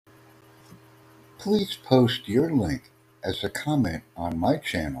Please post your link as a comment on my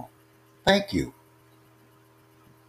channel. Thank you.